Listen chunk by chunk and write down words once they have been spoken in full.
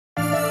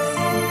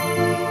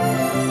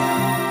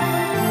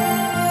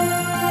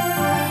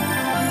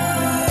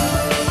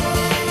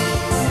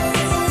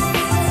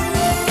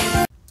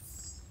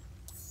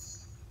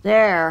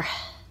There.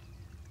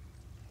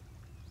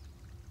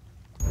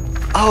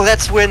 Oh,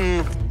 that's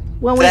when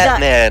When that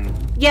man.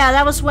 Yeah,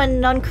 that was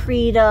when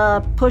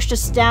Nuncreed pushed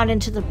us down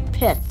into the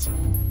pit.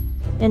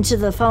 Into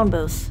the phone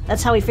booth.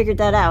 That's how we figured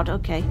that out.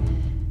 Okay.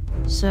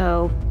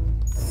 So,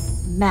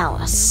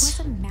 malice.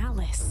 There was a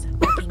malice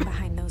lurking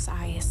behind those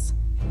eyes,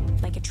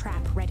 like a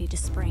trap ready to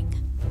spring.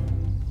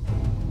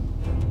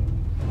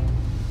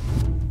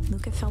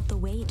 Luca felt the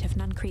weight of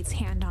Nuncreed's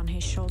hand on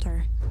his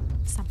shoulder.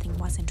 Something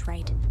wasn't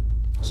right.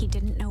 He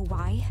didn't know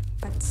why,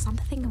 but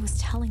something was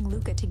telling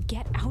Luca to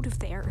get out of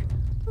there.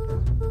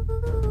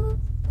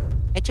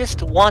 I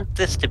just want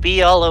this to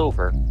be all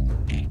over.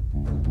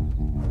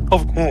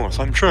 Of course,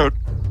 I'm sure.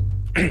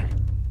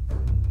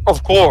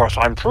 Of course,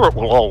 I'm sure it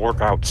will all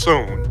work out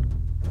soon.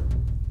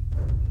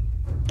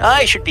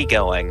 I should be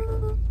going.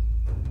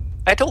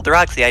 I told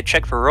Roxy I'd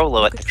check for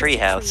Rolo at the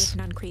treehouse.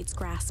 Nuncreed's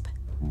grasp.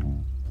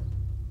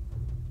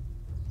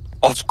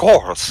 Of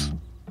course.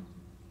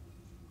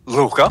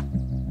 Luca?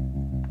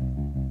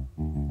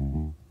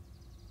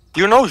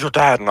 You know your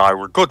dad and I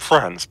were good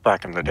friends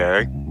back in the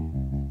day.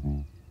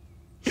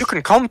 You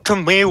can come to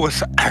me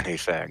with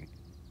anything.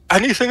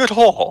 Anything at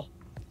all.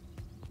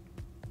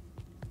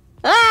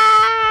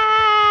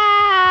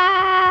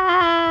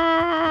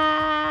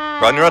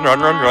 Run, run, run,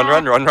 run, run,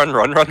 run, run, run,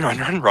 run, run, run,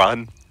 run,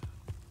 run.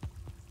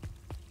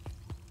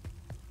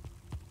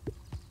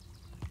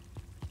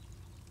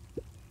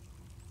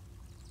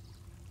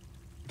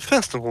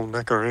 Festival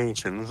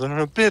decorations are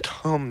a bit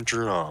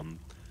humdrum.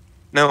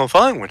 Now, if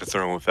I were to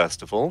throw a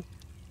festival,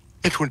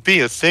 it would be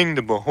a thing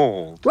to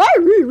behold.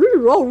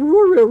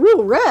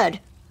 Real red.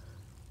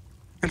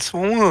 It's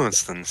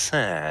worse than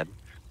sad.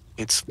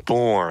 It's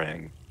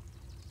boring.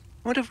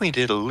 What if we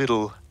did a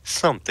little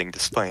something to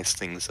spice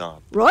things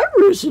up? Right,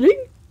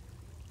 listening.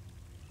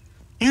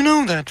 You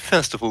know that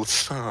festival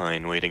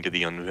sign waiting to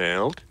be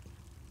unveiled?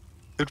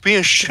 It would be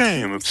a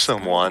shame if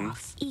someone...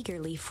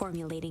 Eagerly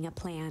formulating a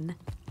plan.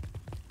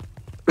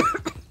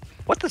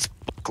 What does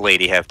Book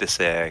Lady have to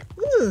say?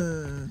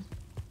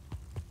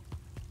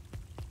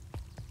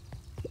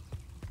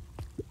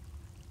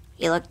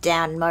 He looked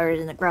down and muttered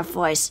in a gruff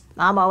voice.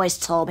 Mom always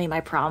told me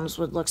my problems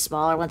would look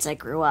smaller once I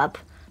grew up.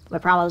 My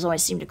problems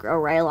always seemed to grow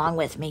right along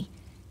with me.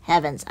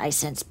 Heavens, I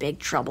sense big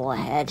trouble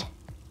ahead.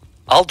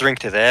 I'll drink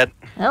to that.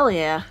 Hell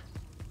yeah.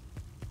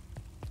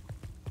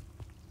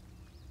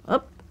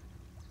 Oop.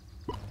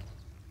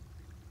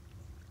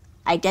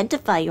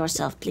 Identify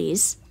yourself,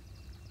 please.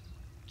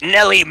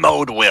 Nellie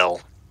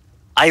Modeville.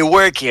 I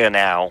work here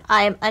now.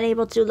 I am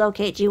unable to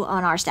locate you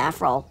on our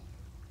staff roll.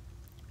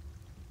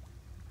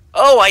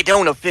 Oh, I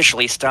don't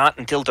officially start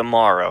until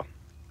tomorrow.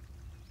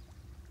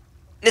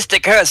 Mr.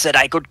 Kerr said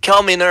I could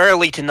come in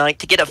early tonight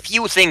to get a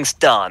few things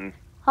done.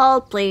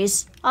 Hold,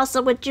 please.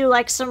 Also, would you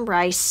like some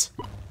rice?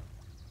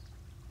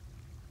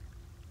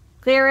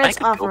 Clearance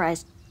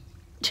authorized.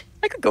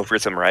 I could go for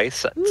some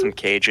rice, some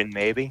Cajun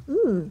maybe.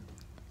 Ooh.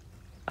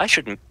 I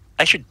should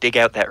dig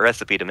out that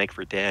recipe to make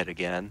for Dad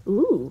again.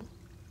 Ooh.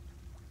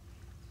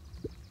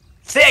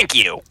 Thank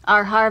you!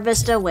 Our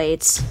harvest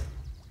awaits.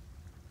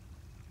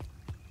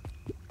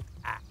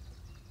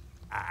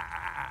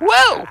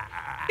 Whoa!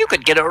 You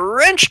could get a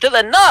wrench to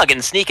the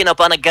noggin sneaking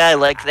up on a guy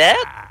like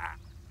that.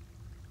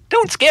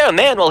 Don't scare a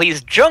man while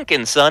he's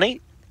junkin',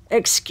 Sonny.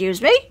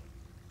 Excuse me?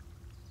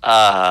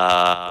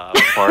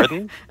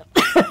 Pardon?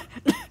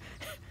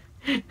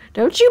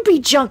 Don't you be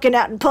junking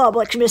out in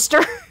public, mister.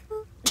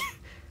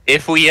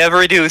 If we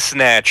ever do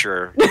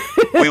Snatcher,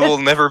 we will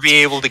never be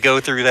able to go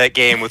through that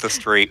game with a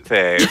straight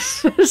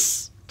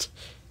face.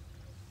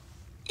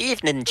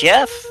 Evening,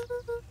 Jeff.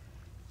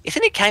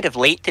 Isn't it kind of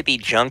late to be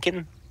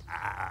junkin'?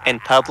 In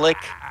public?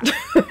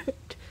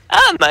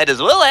 I might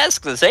as well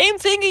ask the same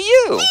thing of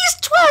you.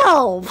 He's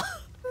 12!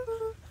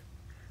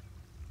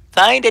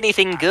 Find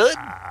anything good?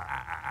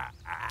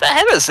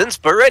 Ever since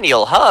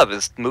Perennial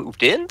Harvest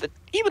moved in,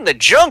 even the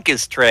junk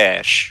is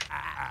trash.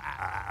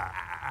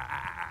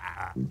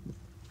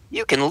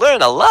 You can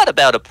learn a lot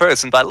about a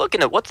person by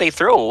looking at what they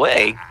throw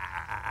away.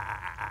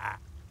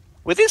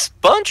 With this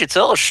bunch, it's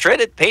all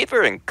shredded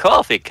paper and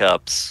coffee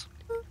cups.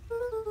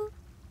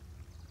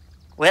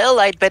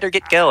 Well, I'd better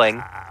get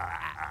going.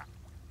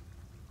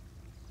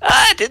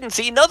 I didn't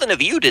see nothing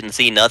if you didn't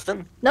see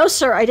nothing. No,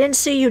 sir, I didn't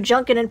see you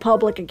junking in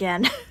public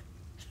again.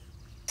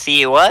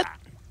 See you what?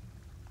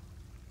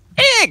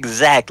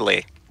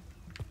 Exactly.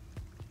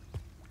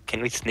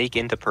 Can we sneak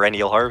into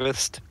Perennial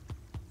Harvest?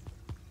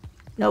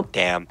 Nope.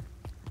 Damn.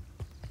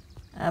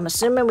 I'm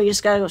assuming we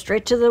just gotta go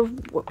straight to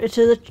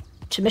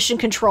mission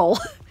control.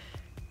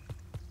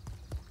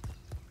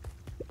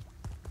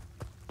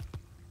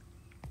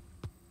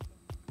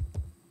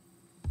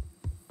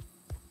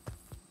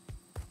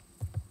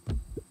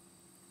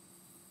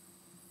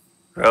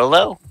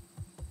 Rolo?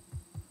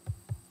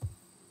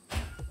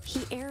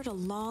 He aired a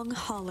long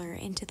holler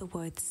into the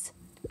woods.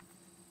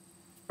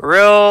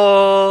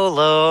 Rolo!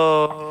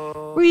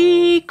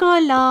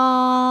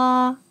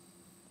 Ricola!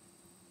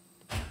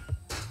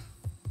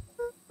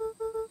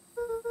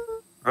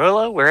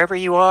 Rolo, wherever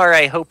you are,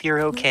 I hope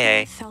you're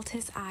okay. Luca felt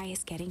his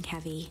eyes getting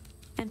heavy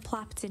and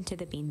plopped into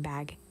the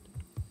beanbag.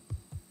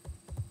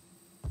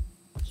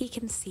 He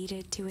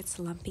conceded to its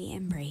lumpy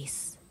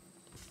embrace.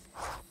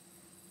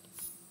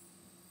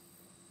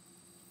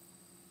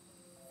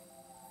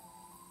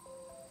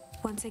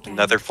 Once again,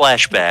 Another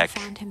flashback. Luca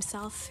found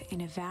himself in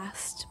a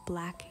vast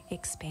black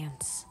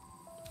expanse.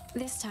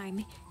 This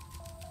time,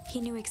 he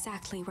knew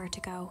exactly where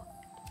to go.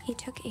 He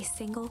took a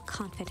single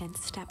confident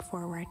step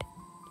forward.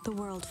 The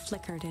world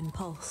flickered and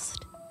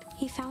pulsed.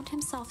 He found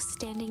himself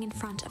standing in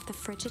front of the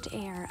frigid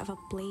air of a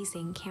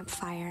blazing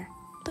campfire.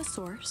 The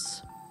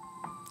source.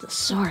 The He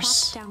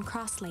source. plopped down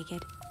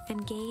cross-legged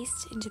and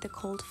gazed into the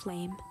cold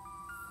flame,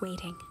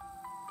 waiting.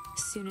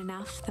 Soon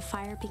enough, the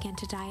fire began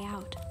to die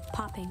out,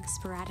 popping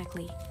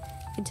sporadically,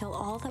 until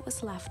all that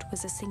was left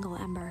was a single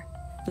ember.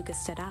 Luca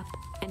stood up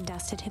and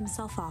dusted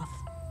himself off.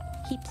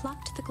 He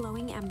plucked the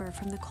glowing ember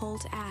from the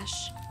cold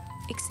ash,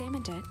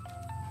 examined it,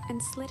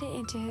 and slid it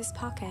into his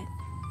pocket,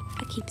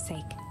 a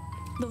keepsake.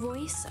 The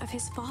voice of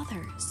his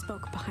father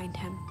spoke behind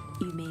him.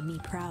 "You made me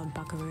proud,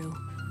 Buckaroo."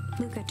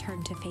 Luca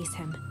turned to face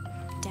him.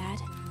 "Dad,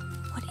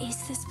 what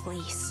is this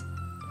place?"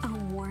 A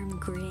warm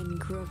grin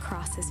grew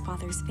across his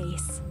father's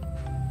face.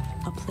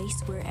 "A place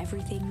where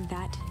everything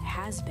that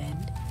has been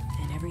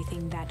and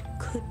everything that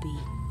could be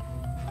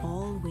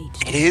all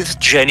wait." It is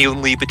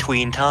genuinely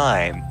between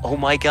time. Oh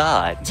my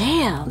god.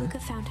 Damn. Luca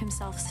found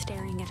himself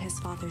staring at his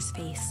father's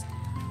face,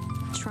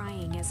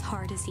 trying as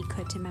hard as he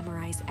could to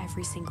memorize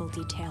every single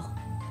detail.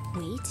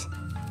 Wait?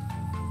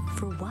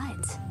 For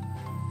what?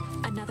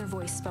 Another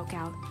voice spoke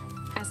out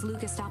as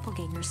Luca's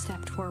doppelganger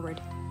stepped forward.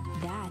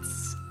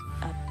 "That's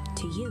up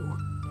to you."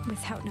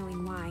 Without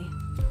knowing why,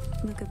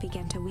 Luca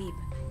began to weep.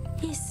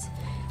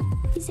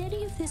 Is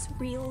any of this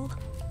real?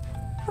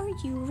 Are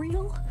you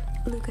real?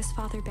 Luca's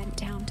father bent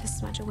down to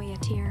smudge away a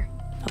tear.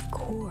 "Of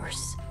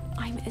course.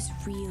 I'm as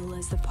real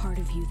as the part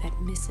of you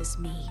that misses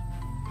me."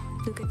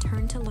 Luca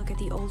turned to look at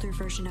the older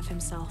version of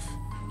himself.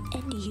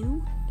 "And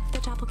you?" The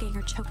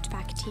doppelganger choked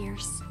back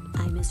tears.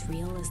 "I'm as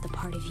real as the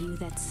part of you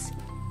that's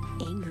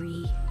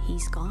angry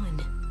he's gone."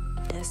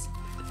 Does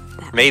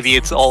that Maybe make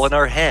it's sense? all in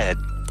our head.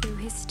 Through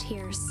his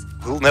tears,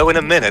 We'll know in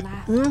a minute.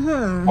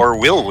 laughed. Or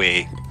will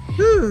we?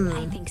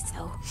 I think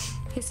so.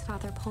 His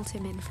father pulled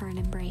him in for an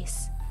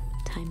embrace.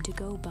 "Time to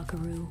go,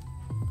 Buckaroo."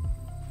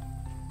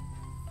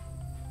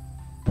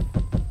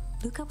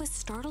 Luca was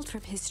startled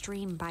from his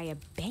dream by a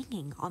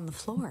banging on the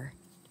floor.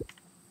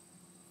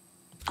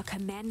 A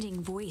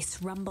commanding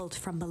voice rumbled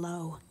from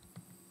below.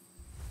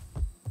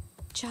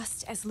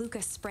 Just as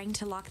Luca sprang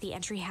to lock the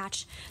entry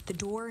hatch, the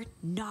door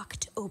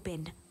knocked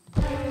open.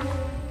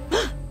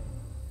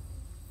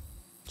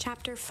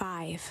 Chapter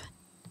 5.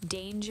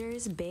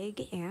 Dangers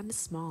big and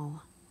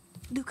small.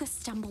 Luca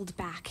stumbled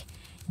back.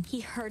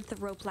 He heard the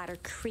rope ladder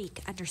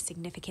creak under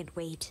significant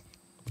weight.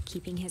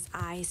 Keeping his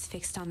eyes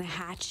fixed on the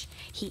hatch,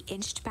 he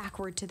inched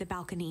backward to the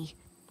balcony.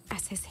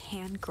 As his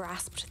hand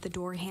grasped the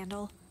door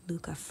handle,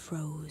 Luca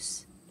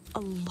froze.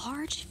 A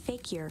large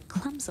figure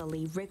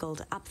clumsily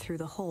wriggled up through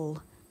the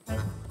hole.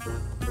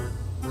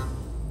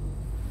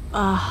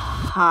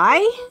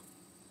 Hi?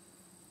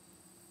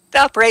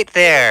 Stop right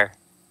there.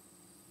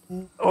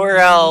 Or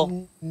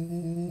I'll...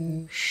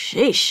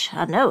 Sheesh,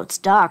 I know it's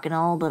dark and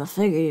all, but I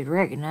figured you'd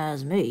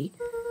recognize me.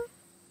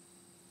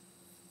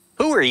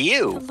 Who are The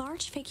you?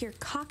 large figure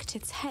cocked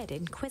its head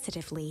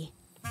inquisitively.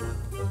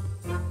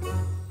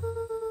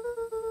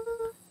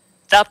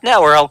 Stop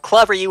now or I'll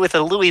clobber you with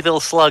a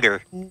Louisville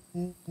slugger.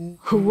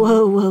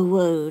 Whoa, whoa,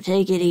 whoa,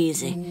 take it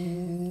easy.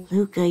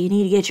 Luca, you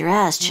need to get your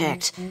eyes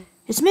checked.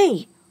 It's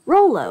me,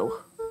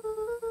 Rolo.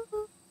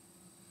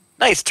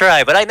 Nice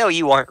try, but I know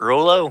you aren't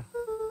Rolo.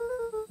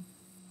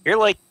 You're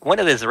like one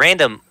of his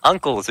random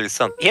uncles or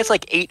something. He has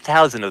like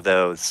 8,000 of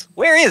those.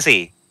 Where is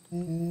he?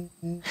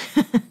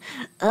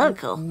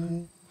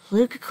 Uncle.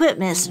 Luca, quit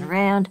messing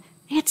around.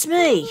 It's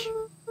me.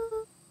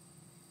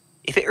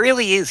 If it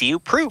really is you,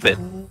 prove it.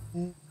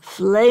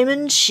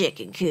 Flamin'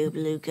 chicken coop,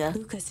 Luca.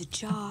 Luca's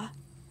jaw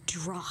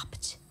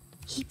dropped.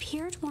 He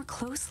peered more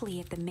closely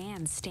at the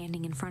man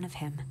standing in front of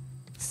him.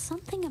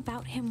 Something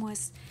about him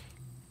was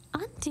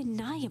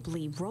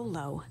undeniably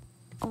Rolo,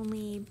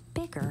 only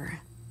bigger,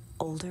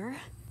 older,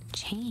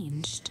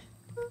 changed.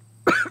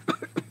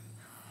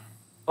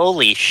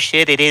 Holy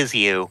shit, it is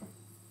you.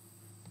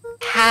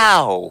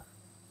 How?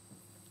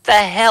 The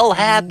hell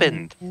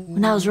happened?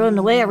 When I was running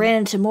away, I ran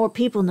into more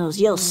people in those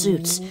yellow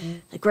suits.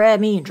 They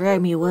grabbed me and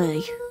dragged me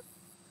away.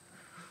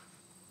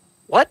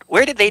 What?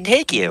 Where did they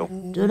take you?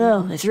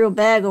 Dunno, they threw a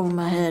bag over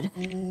my head.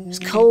 It was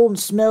cold and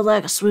smelled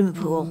like a swimming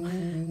pool. I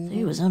think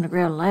it was an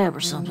underground lab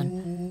or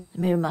something.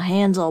 They made my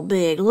hands all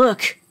big.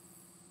 Look!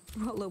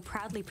 Rolo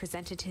proudly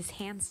presented his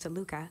hands to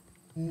Luca.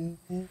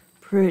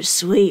 Pretty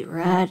sweet,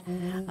 right?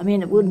 I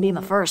mean, it wouldn't be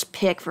my first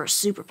pick for a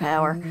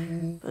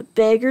superpower, but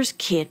beggars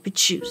can't be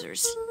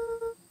choosers.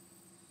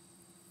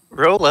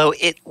 Rolo,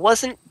 it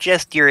wasn't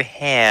just your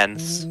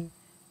hands.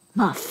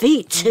 My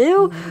feet,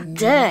 too?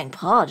 Dang,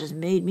 Pa just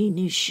made me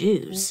new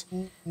shoes.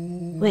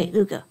 Wait,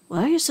 Luca,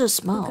 why are you so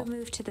small? Luca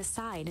moved to the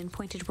side and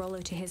pointed Rolo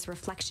to his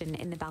reflection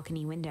in the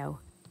balcony window.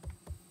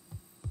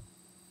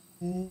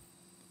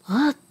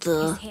 What His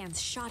the?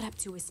 hands shot up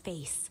to his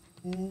face.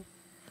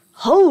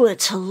 Holy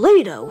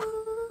Toledo!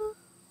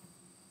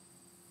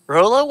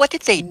 Rolo, what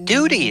did they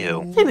do to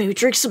you? They made me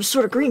drink some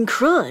sort of green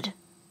crud.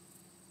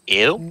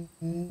 Ew?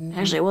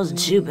 Actually, it wasn't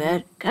too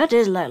bad. Kinda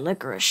tasted like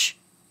licorice.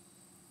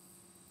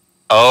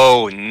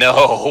 Oh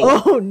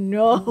no! Oh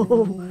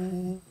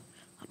no!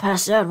 I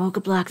passed out and woke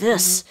up like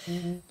this.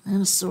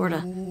 Then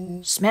sorta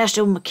smashed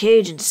open my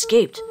cage and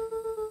escaped.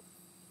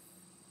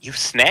 You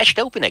smashed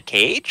open a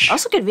cage?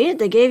 Also convenient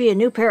they gave you a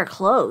new pair of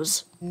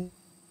clothes.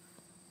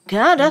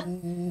 Kinda.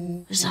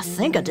 At least I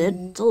think I did.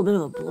 It's a little bit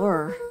of a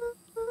blur.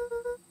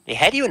 They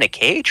had you in a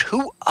cage?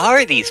 Who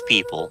are these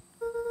people?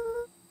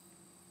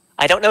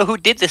 I don't know who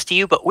did this to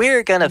you, but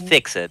we're gonna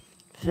fix it.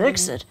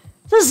 Fix it?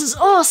 This is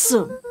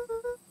awesome!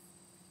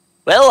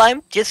 Well,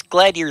 I'm just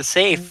glad you're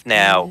safe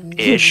now,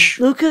 ish.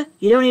 Luca,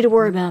 you don't need to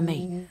worry about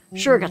me.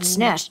 Sure, I got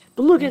snatched,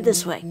 but look at it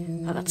this way.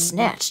 I got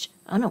snatched.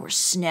 I know where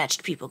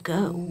snatched people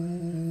go.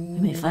 We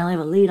may finally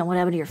have a lead on what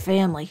happened to your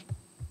family.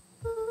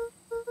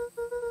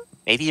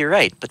 Maybe you're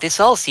right, but this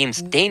all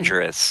seems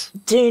dangerous.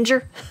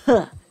 Danger?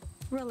 Huh.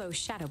 Rolo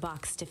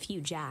shadowboxed a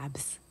few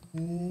jabs.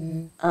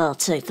 I'll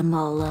take them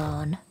all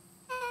on.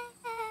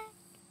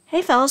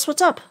 Hey fellas,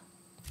 what's up?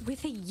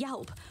 With a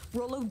yelp,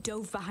 Rolo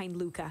dove behind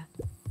Luca.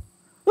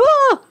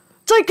 Ah!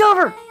 Take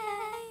cover!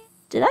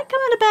 Did I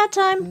come at a bad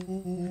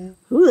time?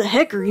 Who the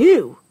heck are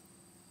you?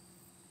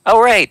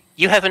 Oh right,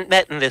 you haven't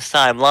met in this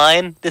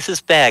timeline. This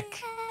is Beck.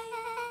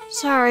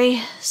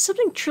 Sorry,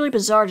 something truly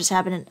bizarre just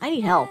happened and I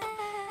need help.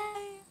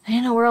 I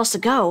didn't know where else to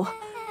go.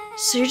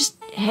 So you're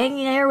just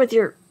hanging there with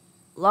your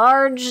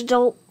large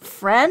adult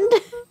friend?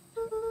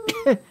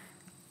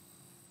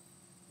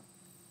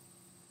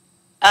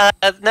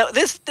 No,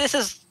 this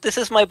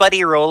is my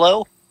buddy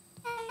Rolo.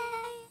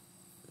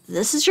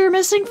 This is your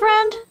missing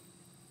friend?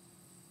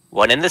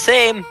 One and the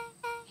same.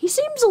 He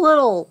seems a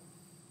little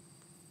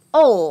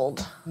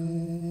old.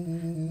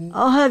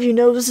 I'll have you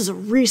know this is a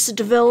recent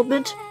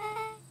development.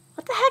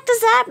 What the heck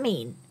does that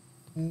mean?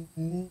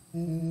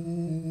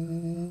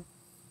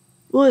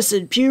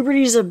 Listen,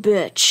 puberty's a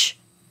bitch.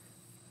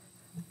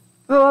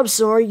 Oh, I'm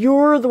sorry,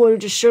 you're the one who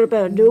just showed up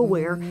out of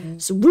nowhere,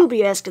 so we'll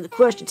be asking the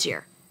questions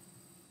here.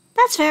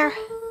 That's fair.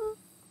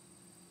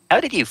 How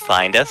did you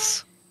find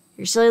us?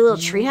 Your silly little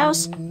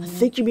treehouse? I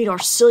think you mean our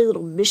silly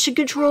little mission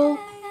control?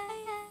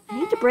 I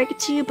hate to break it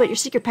to you, but your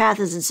secret path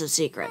isn't so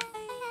secret.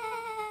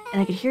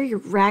 And I can hear your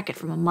racket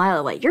from a mile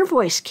away. Your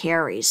voice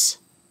carries.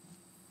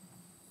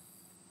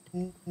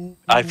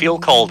 I feel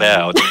called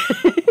out.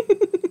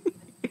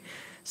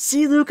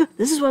 See, Luca?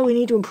 This is why we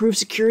need to improve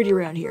security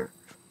around here.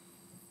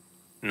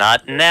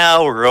 Not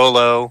now,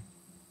 Rolo.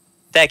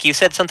 Beck, you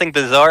said something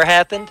bizarre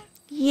happened?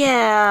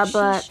 Yeah,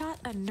 but... She shot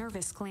a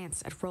nervous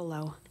glance at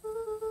Rolo.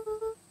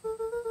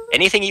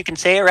 Anything you can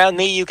say around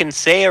me, you can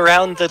say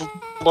around the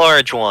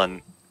large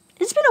one.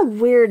 It's been a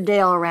weird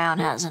day all around,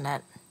 hasn't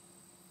it?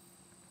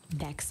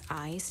 Beck's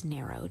eyes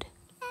narrowed.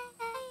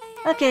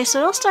 Okay, so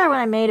it all started when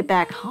I made it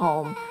back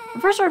home.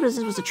 My first order of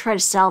business was to try to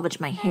salvage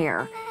my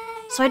hair.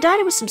 So I dyed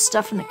it with some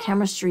stuff from the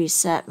chemistry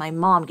set my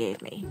mom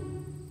gave me.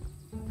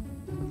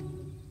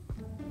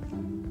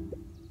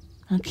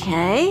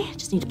 Okay,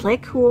 just need to play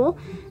it cool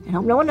and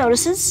hope no one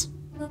notices.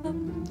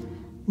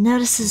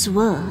 Notices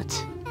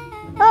what?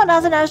 Oh,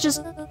 nothing, I was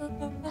just...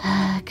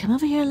 come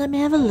over here and let me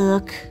have a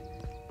look.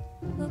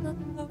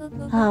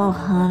 Oh,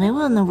 honey,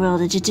 what in the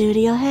world did you do to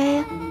your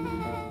hair?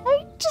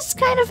 I just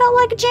kind of felt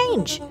like a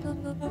change.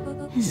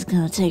 This is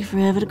gonna take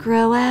forever to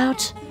grow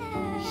out.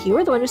 You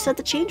were the one who said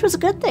the change was a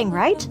good thing,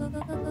 right?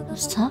 I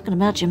was talking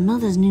about your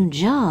mother's new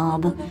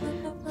job.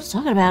 I was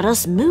talking about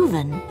us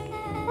moving.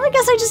 Well, I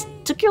guess I just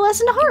took your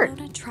lesson to heart.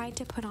 Rona tried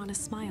to put on a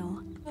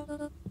smile.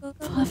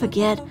 Before I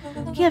forget,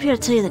 I came up here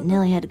to tell you that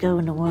Nellie had to go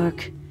into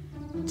work.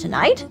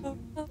 Tonight?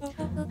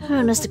 Her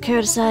and Mr.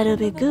 Kerr decided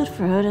it would be good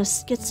for her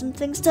to get some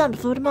things done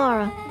before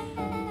tomorrow.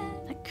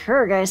 That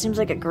Kerr guy seems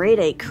like a grade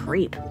A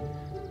creep.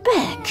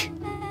 Beck!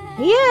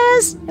 He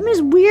is! I mean,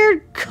 his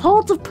weird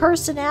cult of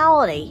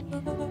personality.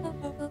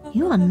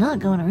 You are not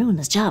going to ruin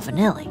this job for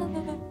Nellie.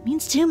 It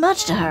means too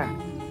much to her.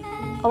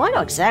 Oh, I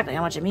know exactly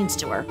how much it means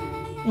to her.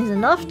 It means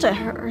enough to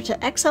her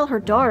to exile her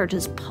daughter to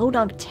this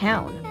podunk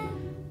town.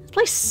 This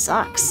place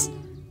sucks.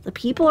 The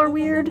people are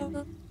weird.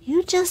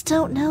 You just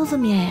don't know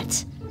them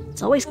yet.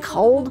 It's always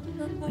cold.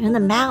 We're in the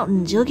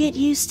mountains. You'll get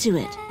used to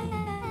it.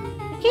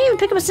 I can't even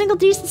pick up a single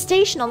decent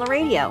station on the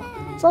radio.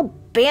 It's all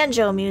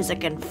banjo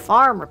music and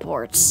farm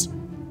reports.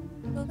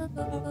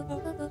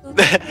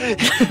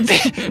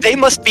 They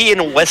must be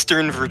in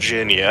Western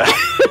Virginia.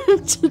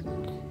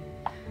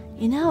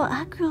 You know,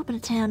 I grew up in a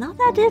town not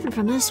that different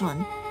from this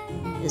one.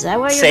 Is that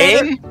why you're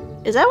Same?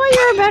 Is that why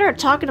you're better at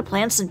talking to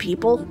plants than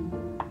people?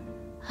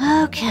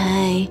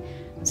 Okay,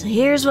 so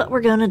here's what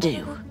we're gonna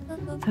do.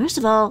 First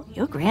of all,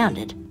 you're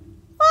grounded.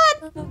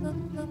 What?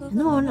 In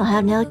the morning, I'll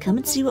have Nellie come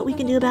and see what we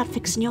can do about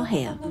fixing your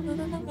hair.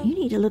 You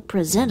need to look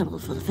presentable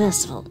for the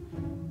festival.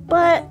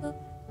 But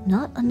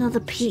not another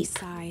She peep.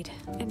 sighed,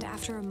 and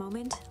after a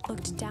moment,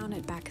 looked down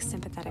at Beck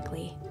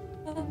sympathetically.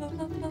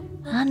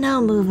 I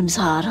know moving's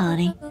hard,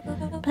 honey,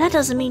 but that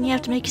doesn't mean you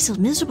have to make yourself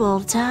miserable all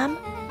the time.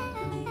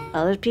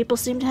 Other people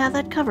seem to have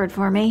that covered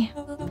for me.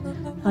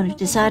 Want to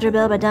decide to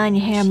rebel by dyeing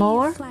your hair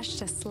more? She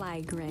flashed a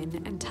sly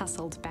grin and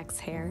tousled Beck's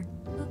hair.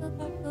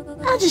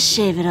 I'll just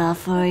shave it off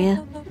for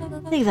you.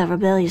 Leave that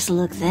rebellious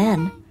look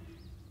then.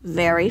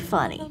 Very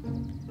funny.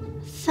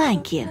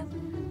 Thank you.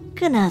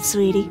 Good night,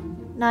 sweetie.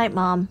 Night,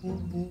 Mom.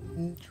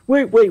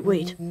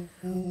 Wait.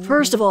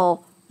 First of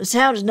all, the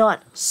sound does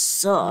not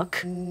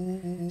suck.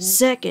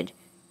 Second,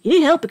 you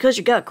need help because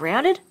you got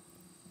grounded?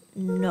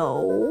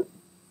 No.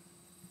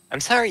 I'm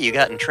sorry you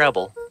got in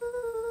trouble.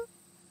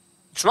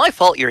 It's my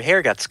fault your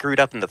hair got screwed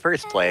up in the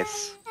first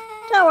place.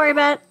 Don't worry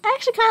about it. I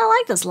actually kind of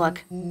like this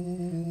look.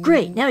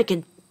 Great, now we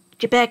can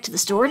get back to the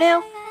store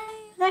now.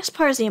 The next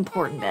part is the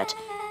important bit.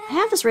 I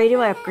have this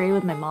radio I upgraded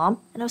with my mom,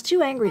 and I was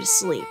too angry to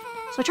sleep,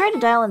 so I tried to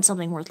dial in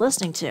something worth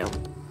listening to.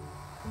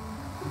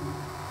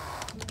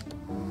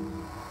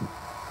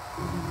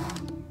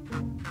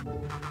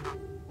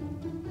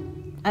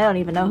 I don't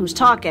even know who's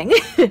talking.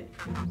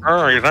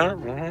 Oh, you there?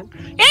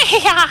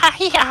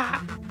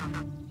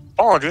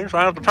 Apologies,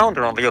 I have the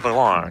pounder on the other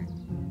line.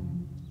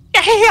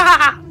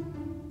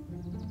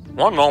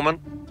 One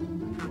moment.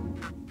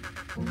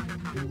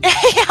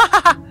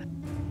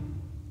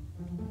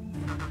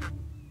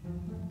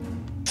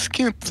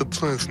 Skip the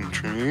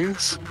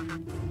pleasantries.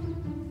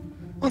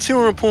 What's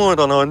your report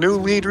on our new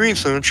lead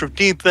research of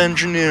deep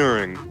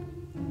engineering?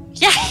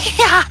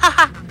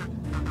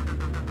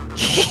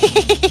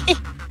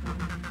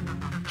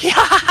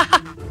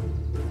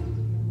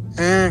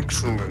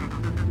 Excellent.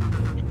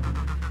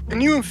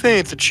 And you have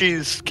faith that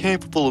she's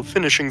capable of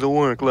finishing the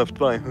work left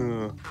by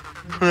her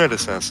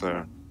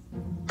predecessor.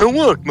 Her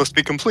work must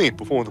be complete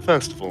before the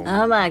festival.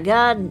 Oh my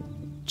god,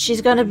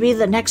 she's gonna be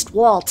the next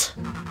Walt.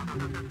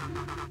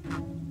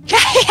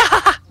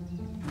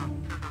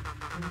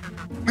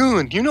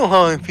 Good, you know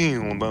how I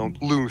feel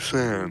about loose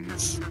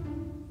ends.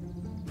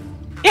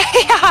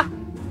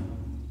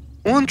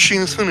 Once she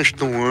has finished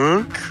the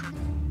work,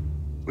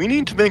 we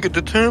need to make a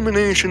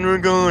determination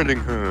regarding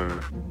her.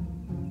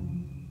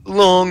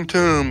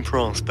 Long-term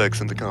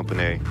prospects in the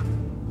company.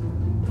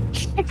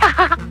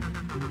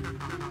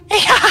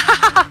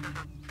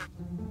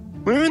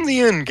 We're in the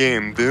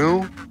endgame,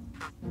 Bill.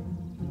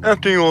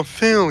 After your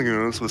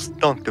failures with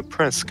Dr.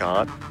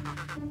 Prescott,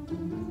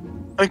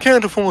 I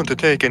can't afford to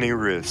take any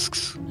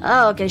risks.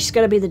 Oh, okay, she's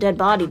gonna be the dead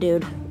body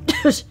dude.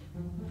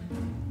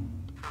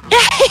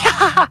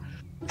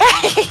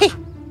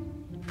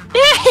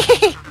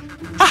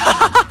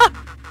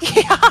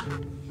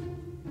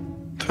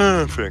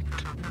 Perfect.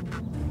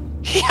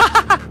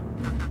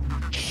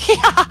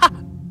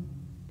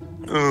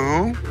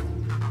 Oh?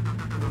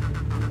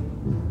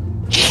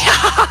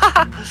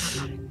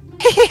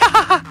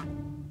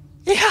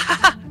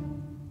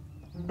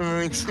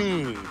 I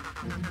see.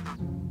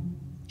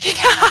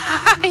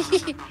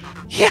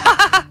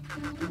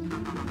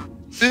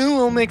 Bill,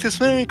 I'll make this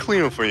very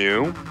clear for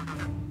you.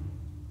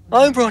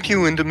 I brought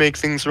you in to make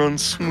things run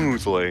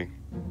smoothly,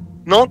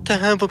 not to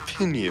have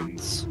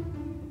opinions.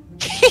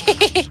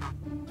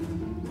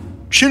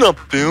 Chin up,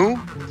 Bill.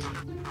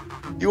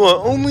 You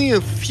are only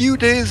a few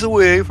days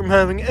away from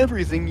having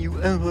everything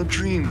you ever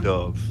dreamed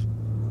of.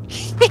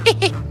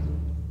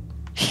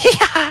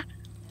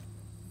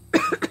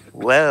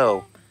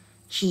 Whoa.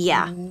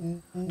 Yeah.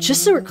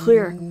 Just so we're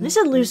clear, when they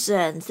said loose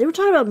ends, they were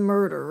talking about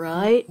murder,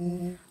 right?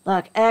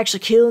 Like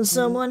actually killing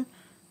someone?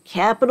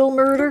 Capital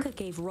murder? Luca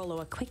gave Rolo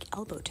a quick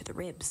elbow to the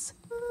ribs.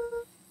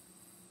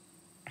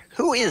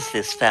 Who is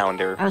this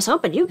founder? I was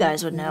hoping you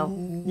guys would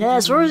know. Yeah,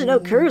 as far as I know,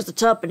 Kerr's the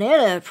top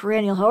banana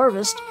perennial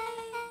harvest.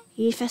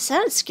 He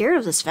sounded scared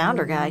of this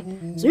founder guy,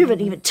 so we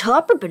haven't even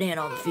topped a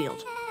banana on the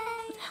field.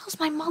 What the hell's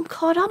my mom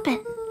caught up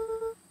in?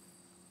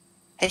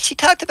 Has she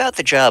talked about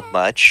the job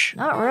much?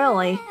 Not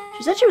really.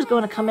 She said she was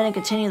going to come in and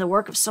continue the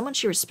work of someone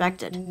she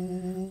respected.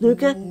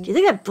 Luca, do you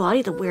think that body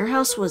at the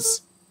warehouse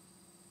was...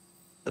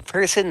 The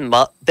person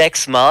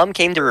Beck's mom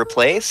came to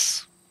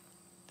replace?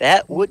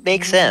 That would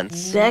make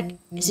sense. Beck?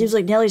 It seems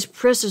like Nellie's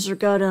predecessor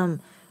got,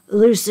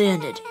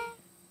 loose-ended.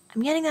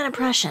 I'm getting that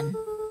impression.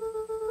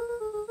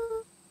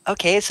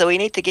 Okay, so we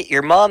need to get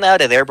your mom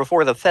out of there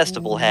before the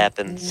festival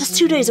happens. That's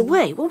 2 days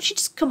away. Won't she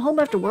just come home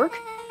after work?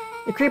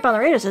 The creep on the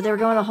radio said they were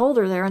going to hold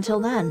her there until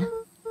then.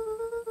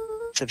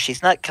 So if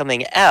she's not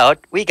coming out,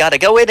 we gotta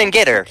go in and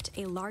get her. Took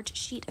a large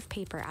sheet of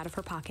paper out of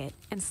her pocket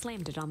and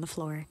slammed it on the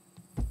floor.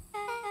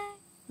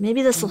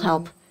 Maybe this'll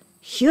help.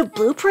 You have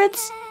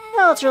blueprints?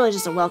 No, it's really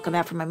just a welcome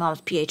mat for my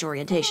mom's PH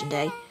orientation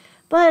day.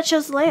 But it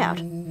shows the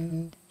layout.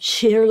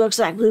 Sure looks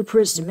like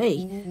blueprints to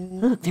me.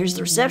 Look, there's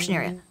the reception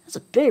area. That's a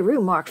big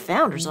room marked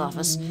Founder's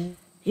Office.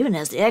 Even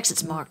has the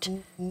exits marked.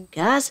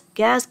 Guys,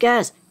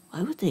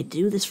 why would they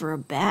do this for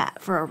a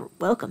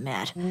welcome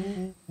mat?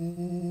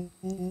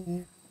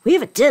 We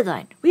have a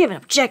deadline. We have an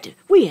objective.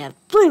 We have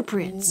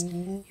blueprints.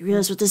 You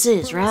realize what this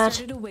is, Rolo right?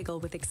 started to wiggle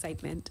with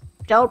excitement.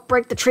 Don't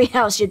break the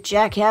treehouse, you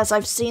jackass.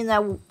 I've seen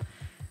that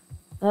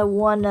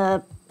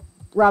one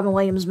Robin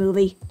Williams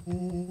movie.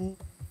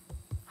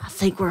 I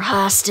think we're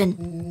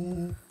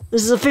hosting.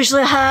 This is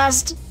officially a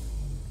heist.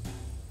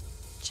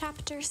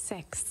 Chapter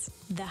 6.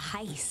 The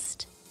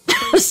Heist.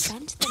 They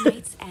spent the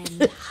night's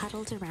end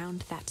huddled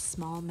around that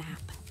small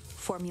map,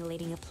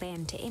 formulating a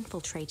plan to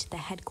infiltrate the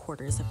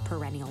headquarters of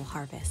Perennial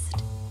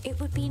Harvest. It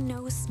would be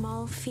no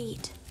small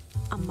feat.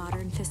 A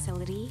modern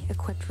facility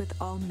equipped with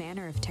all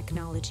manner of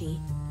technology,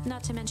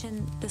 not to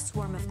mention the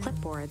swarm of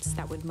clipboards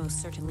that would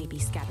most certainly be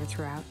scattered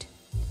throughout.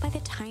 By the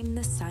time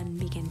the sun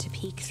began to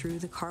peek through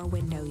the car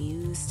window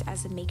used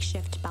as a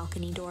makeshift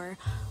balcony door,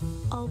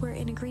 all were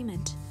in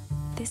agreement.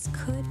 This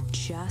could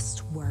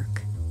just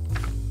work.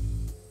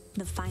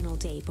 The final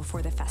day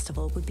before the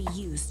festival would be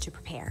used to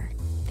prepare.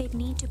 They'd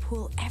need to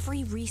pool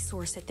every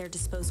resource at their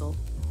disposal,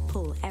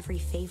 pull every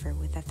favor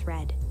with a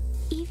thread.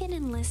 Even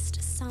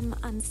enlist some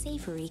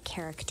unsavory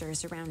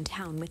characters around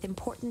town with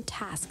important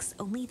tasks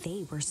only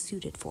they were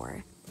suited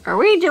for. Are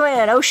we doing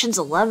an Ocean's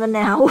 11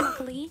 now?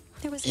 Luckily,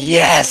 there was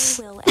Yes!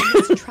 will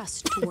and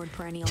mistrust toward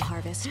Perennial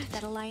Harvest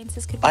that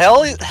alliances could be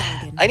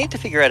I need to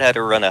figure out how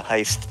to run a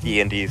heist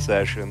D&D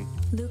session.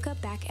 Luca,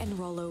 Beck, and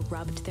Rolo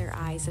rubbed their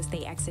eyes as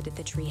they exited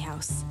the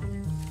treehouse.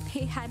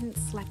 They hadn't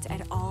slept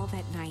at all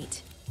that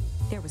night.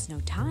 There was no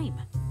time.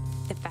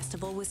 The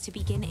festival was to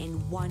begin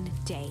in one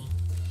day,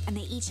 and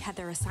they each had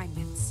their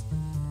assignments.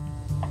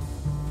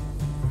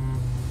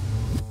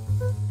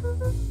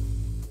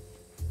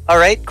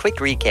 Alright, quick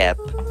recap.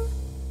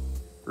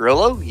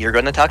 Rolo, you're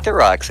gonna talk to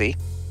Roxy.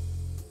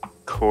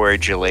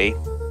 Cordially.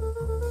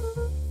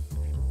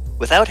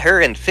 Without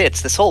her and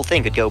Fitz, this whole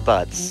thing could go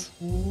butts.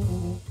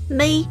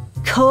 Me?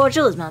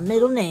 Cordial is my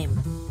middle name.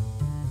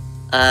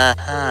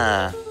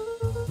 Uh-huh.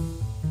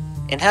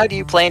 And how do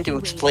you plan to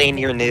explain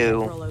your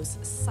new Rolo's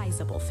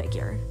sizable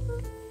figure.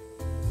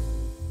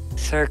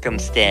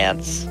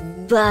 circumstance?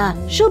 Bah,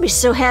 she'll be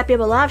so happy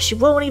I'm alive she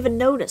won't even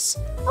notice.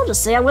 I'll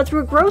just say I went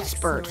through a growth Beck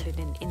spurt. snorted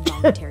an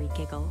involuntary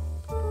giggle.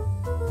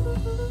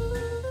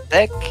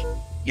 Beck,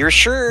 you're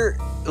sure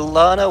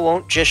Ilana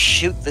won't just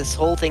shoot this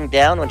whole thing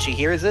down when she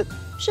hears it?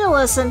 She'll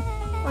listen.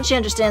 When she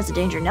understands the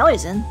danger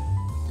Nellie's in,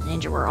 the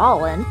danger we're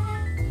all in,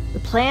 the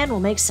plan will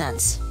make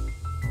sense.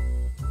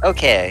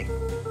 Okay.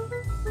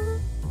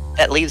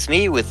 That leaves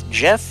me with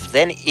Jeff,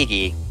 then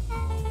Iggy.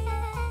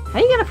 How are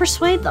you gonna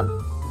persuade them?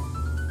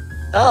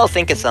 I'll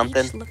think of They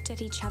something. each looked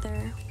at each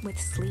other with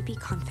sleepy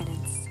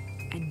confidence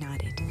and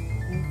nodded.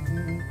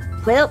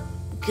 Well,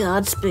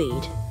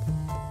 Godspeed.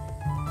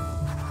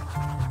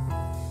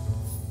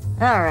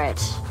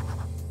 Alright.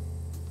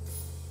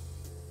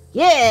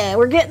 Yeah,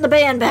 we're getting the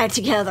band back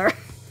together.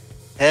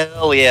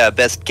 Hell yeah,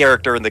 best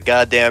character in the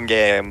goddamn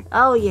game.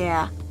 Oh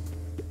yeah.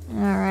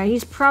 Alright,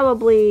 he's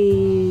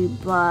probably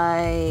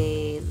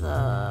by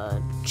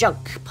the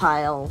junk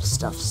pile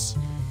stuffs.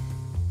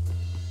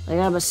 Like,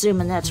 I'm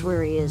assuming that's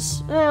where he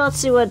is. Well, let's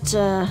see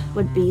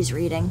what B's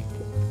reading.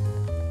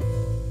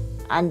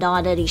 I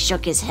nodded, he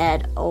shook his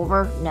head.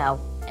 Over? No.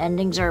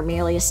 Endings are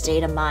merely a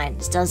state of mind.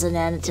 This doesn't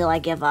end until I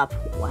give up.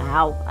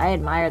 Wow, I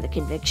admire the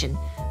conviction,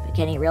 but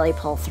can he really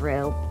pull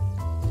through?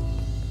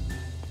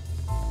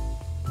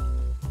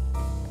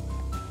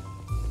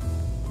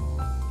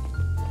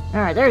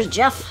 Alright, there's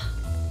Jeff.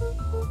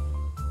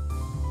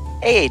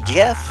 Hey,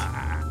 Jeff.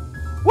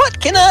 What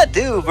can I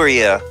do for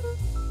you?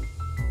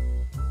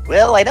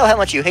 Well, I know how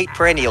much you hate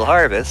Perennial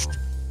Harvest.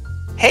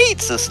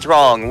 Hate's a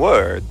strong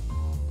word.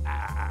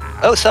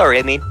 Oh, sorry,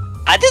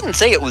 I didn't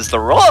say it was the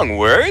wrong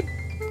word.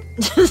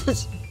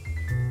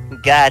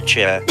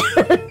 Gotcha.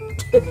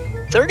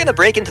 So we're gonna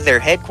break into their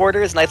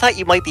headquarters, and I thought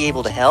you might be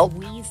able to help.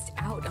 Wheezed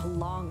out a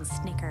long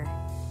snicker.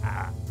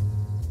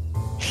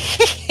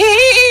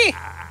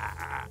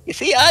 You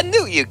see, I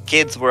knew you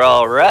kids were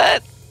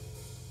alright.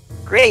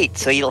 Great,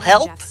 so you'll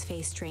help? Jeff's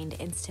face drained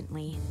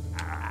instantly.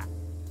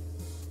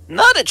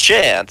 Not a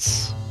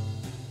chance.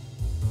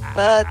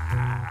 But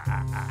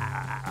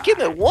give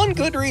me one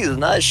good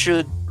reason I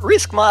should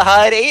risk my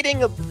hide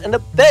aiding and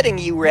abetting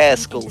you Into the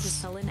rascals.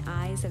 sullen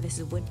eyes of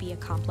his would-be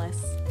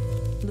accomplice,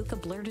 Luca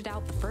blurted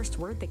out the first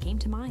word that came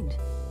to mind.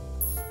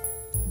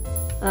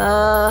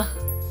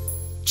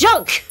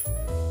 Junk!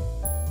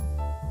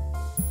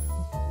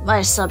 My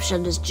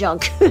assumption is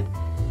junk.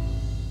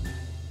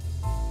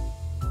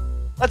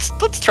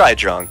 Let's try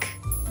junk.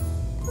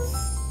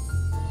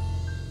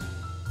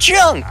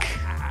 Junk!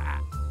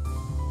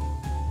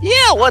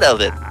 Yeah, what of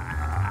it?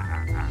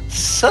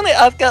 Sonny,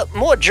 I've got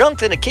more junk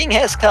than a king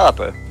has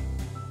copper.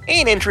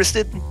 Ain't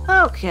interested.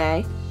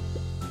 Okay.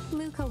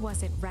 Luca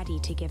wasn't ready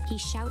to give. He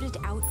shouted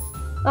out,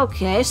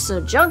 Okay,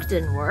 so junk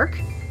didn't work.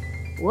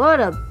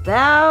 What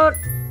about...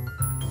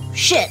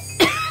 shit?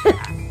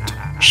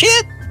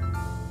 Shit?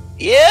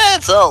 Yeah,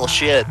 it's all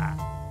shit.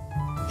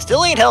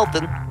 Still ain't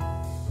helping.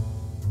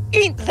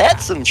 Ain't that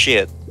some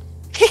shit?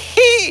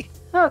 Hee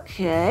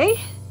Okay.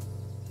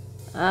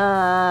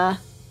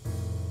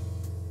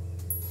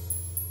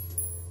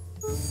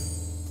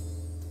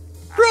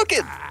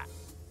 Crooked!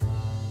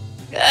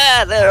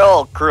 Ah, they're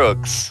all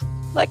crooks.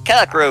 Like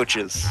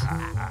cockroaches.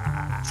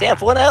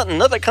 Stamp one out and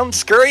another comes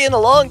scurrying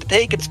along to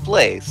take its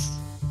place.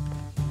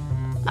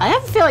 I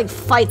have a feeling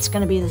fight's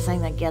gonna be the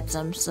thing that gets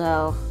him,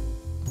 so...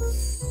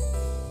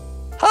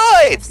 Hi,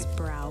 right! Jeff's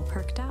brow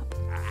perked up.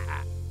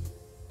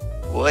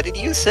 What did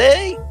you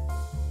say?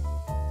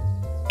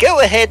 Go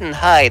ahead and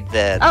hide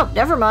then. Oh,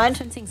 never mind.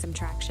 Sensing some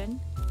traction,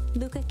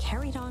 Luca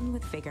carried on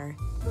with vigor.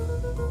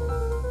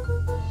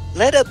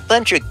 Let a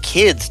bunch of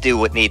kids do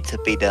what needs to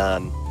be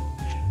done.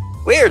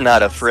 We're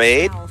not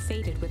afraid. Scowl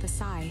faded with a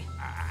sigh.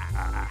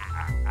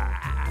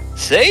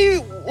 Say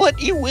what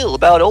you will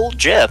about old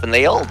Jeff, and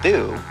they all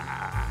do.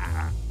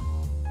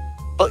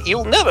 But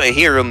you'll never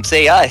hear him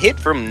say I hit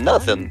from One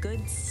nothing.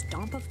 good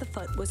stomp of the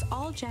foot was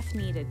all Jeff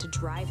needed to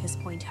drive his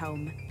point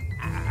home.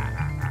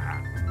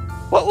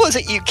 What was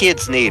it you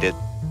kids needed?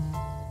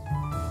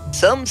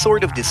 Some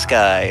sort of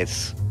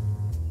disguise.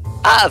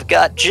 I've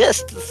got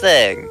just the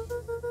thing.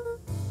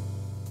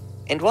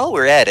 And while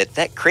we're at it,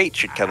 that crate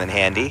should come in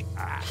handy.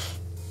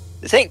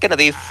 This ain't gonna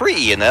be free,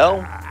 you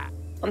know.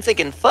 I'm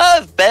thinking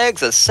 5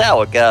 bags of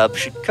sour gob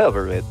should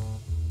cover it.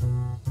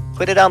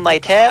 Put it on my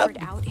tab. Offered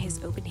out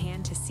his open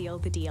hand to seal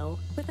the deal.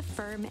 With a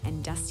firm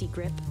and dusty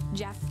grip,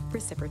 Jeff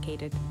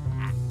reciprocated.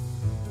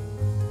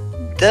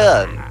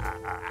 Done.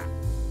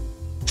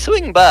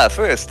 Swing by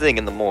first thing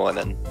in the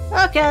morning.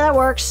 Okay, that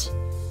works.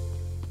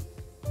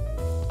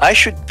 I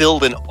should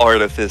build an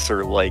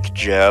artificer like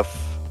Jeff.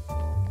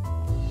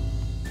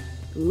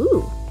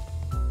 Ooh.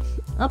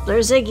 Oh,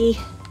 there's Iggy.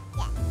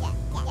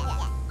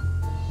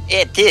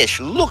 Hey Tish,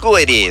 look who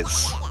it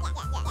is.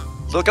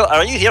 Look,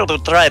 are you here to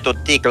try to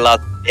tickle us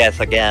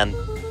Jeff again?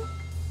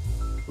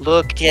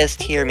 Look,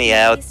 just hear me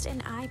out. Raised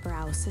an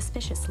eyebrow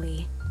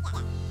suspiciously.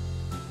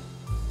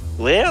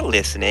 We're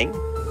listening.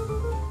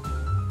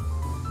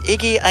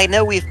 Iggy, I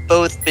know we've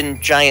both been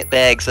giant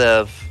bags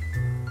of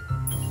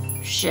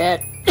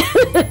Shit.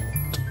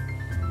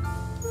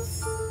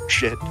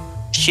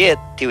 shit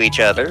to each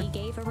other. He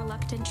gave a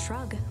reluctant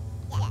shrug.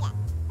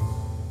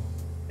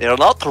 They're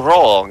not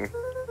wrong.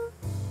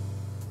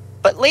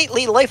 But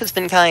lately, life has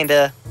been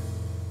kinda...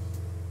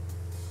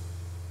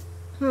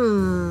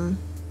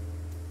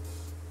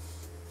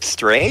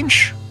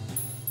 strange?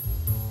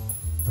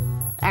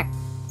 Ah.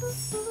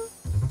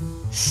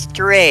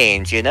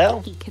 Strange, you know?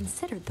 He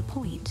considered the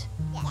point.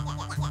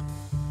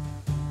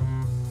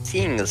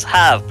 Things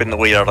have been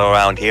weird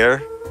around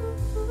here.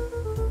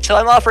 So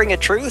I'm offering a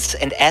truce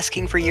and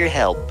asking for your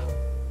help.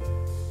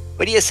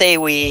 What do you say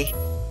we...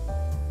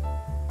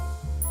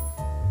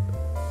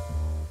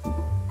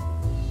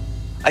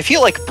 I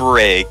feel like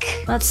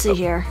break. Let's see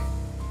here.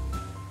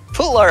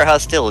 Pull our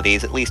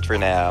hostilities, at least for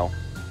now.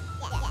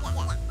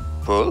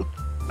 Pull?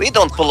 We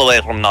don't pull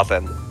away from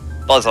nothing.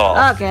 Buzz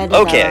off. Okay, I did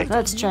Okay. that.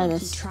 Let's try He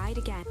this. tried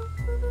again.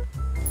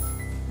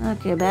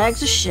 Okay,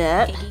 bags of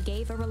shit. Iggy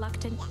gave a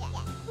reluctant.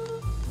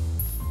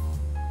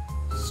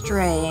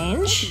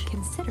 Strange. He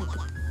considered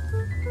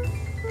the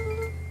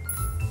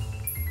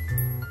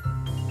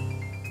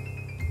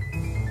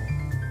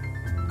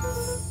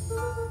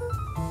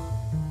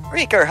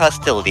Break our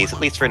hostilities,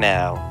 at least for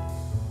now.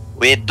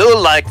 We do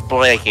like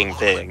breaking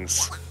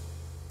things.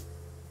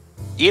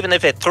 Even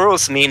if a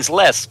truce means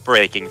less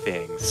breaking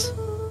things.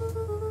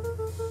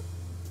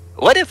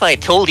 What if I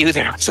told you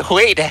there was a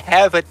way to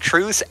have a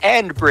truce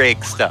and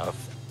break stuff?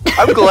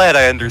 I'm glad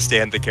I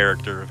understand the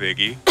character of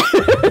Iggy.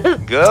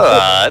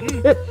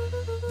 Good.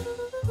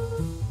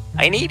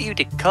 I need you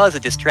to cause a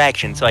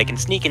distraction so I can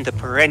sneak into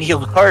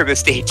Perennial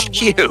Harvest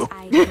HQ.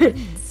 eye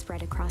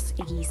spread across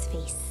Iggy's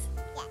face.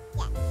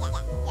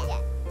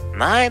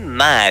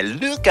 My,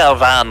 Luca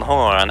Van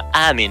Horn,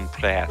 I'm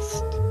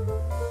impressed.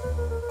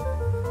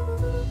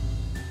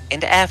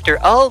 And after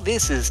all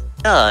this is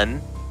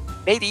done,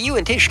 maybe you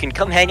and Tish can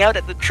come hang out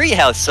at the treehouse He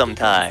glanced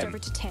sometime. over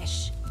to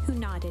Tish, who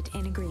nodded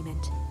in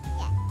agreement.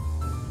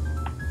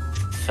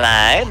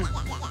 Fine.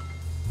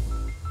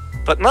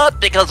 But not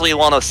because we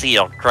want to see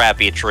your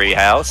crappy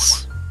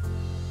treehouse.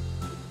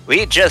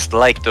 We just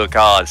like to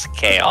cause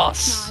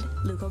chaos.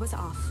 Nod, Luca was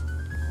off.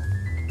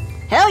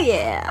 Hell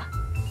yeah.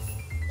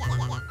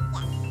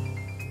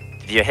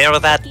 Did you hear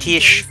that, Iggy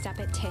Tish? gazed up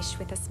at Tish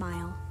with a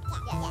smile.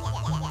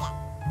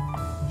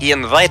 He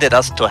invited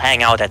us to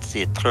hang out at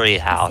the A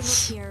treehouse.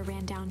 single tear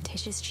ran down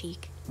Tish's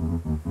cheek.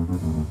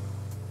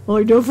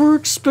 I never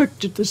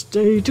expected this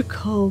day to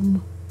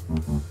come.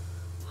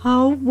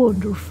 How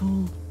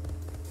wonderful.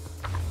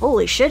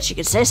 Holy shit, she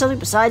could say something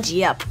besides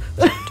yep.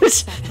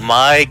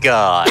 My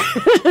god.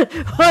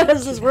 What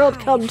has this world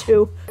come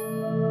to?